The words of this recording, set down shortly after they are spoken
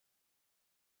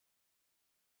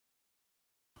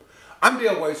I'm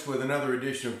Dale Weiss with another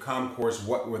edition of CommCore's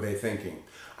What Were They Thinking?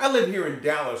 I live here in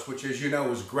Dallas, which as you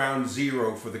know is ground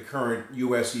zero for the current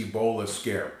U.S. Ebola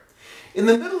scare. In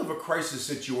the middle of a crisis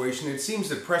situation, it seems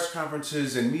that press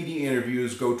conferences and media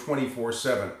interviews go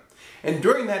 24/7. And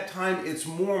during that time, it's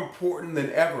more important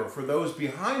than ever for those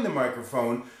behind the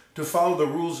microphone to follow the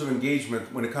rules of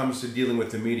engagement when it comes to dealing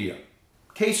with the media.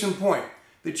 Case in point,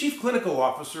 the chief clinical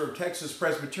officer of Texas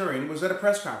Presbyterian was at a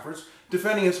press conference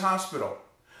defending his hospital.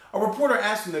 A reporter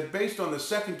asked him that based on the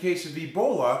second case of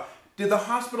Ebola, did the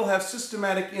hospital have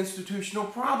systematic institutional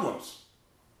problems?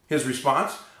 His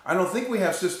response, I don't think we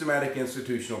have systematic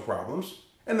institutional problems.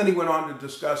 And then he went on to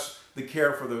discuss the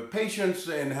care for the patients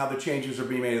and how the changes are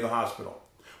being made at the hospital.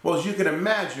 Well, as you can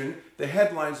imagine, the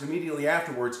headlines immediately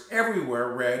afterwards everywhere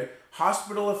read,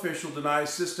 hospital official denies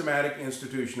systematic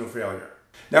institutional failure.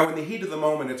 Now, in the heat of the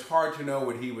moment, it's hard to know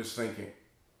what he was thinking,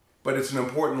 but it's an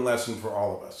important lesson for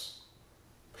all of us.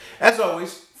 As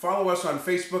always, follow us on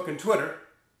Facebook and Twitter.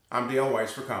 I'm Dale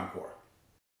Weiss for CommCore.